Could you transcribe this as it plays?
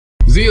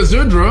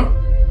Ziazudra,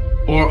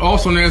 or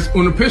also known as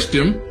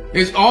Unapishtim,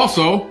 is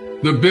also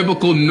the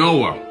biblical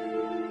Noah.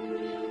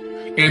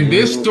 And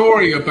this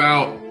story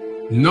about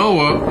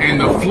Noah and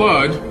the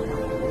flood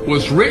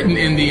was written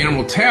in the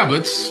Emerald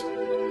Tablets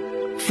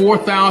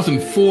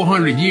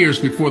 4,400 years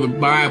before the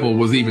Bible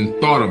was even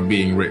thought of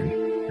being written.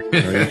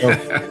 There you go.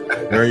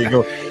 There you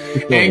go.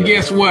 And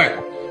guess what?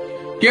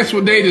 Guess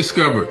what they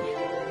discovered?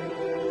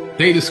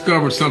 They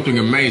discovered something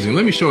amazing.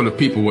 Let me show the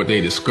people what they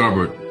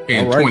discovered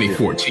in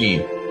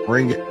 2014.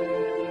 Bring it.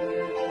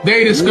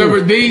 They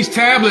discovered these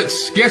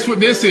tablets. Guess what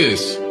this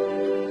is?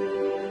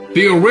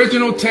 The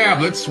original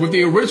tablets with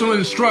the original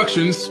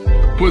instructions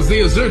for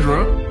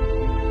Ziazudra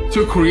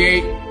to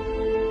create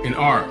an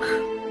ark.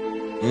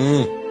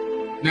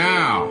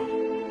 Now,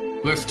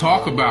 let's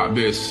talk about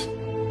this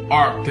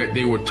ark that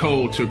they were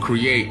told to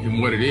create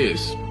and what it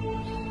is,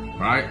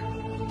 right?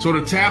 So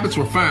the tablets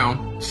were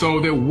found. So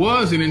there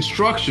was an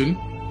instruction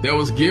that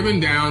was given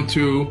down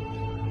to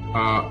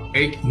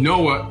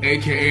Noah,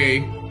 aka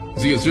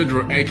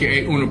Ziazudra,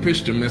 aka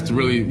Unapishtim. That's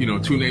really,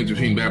 two names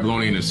between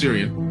Babylonian and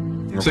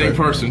Assyrian. Okay. Same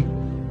person.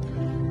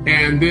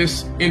 And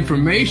this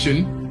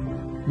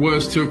information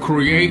was to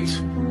create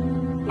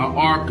an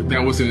ark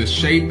that was in the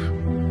shape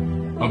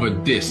of a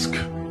disc.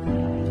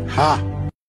 Ha!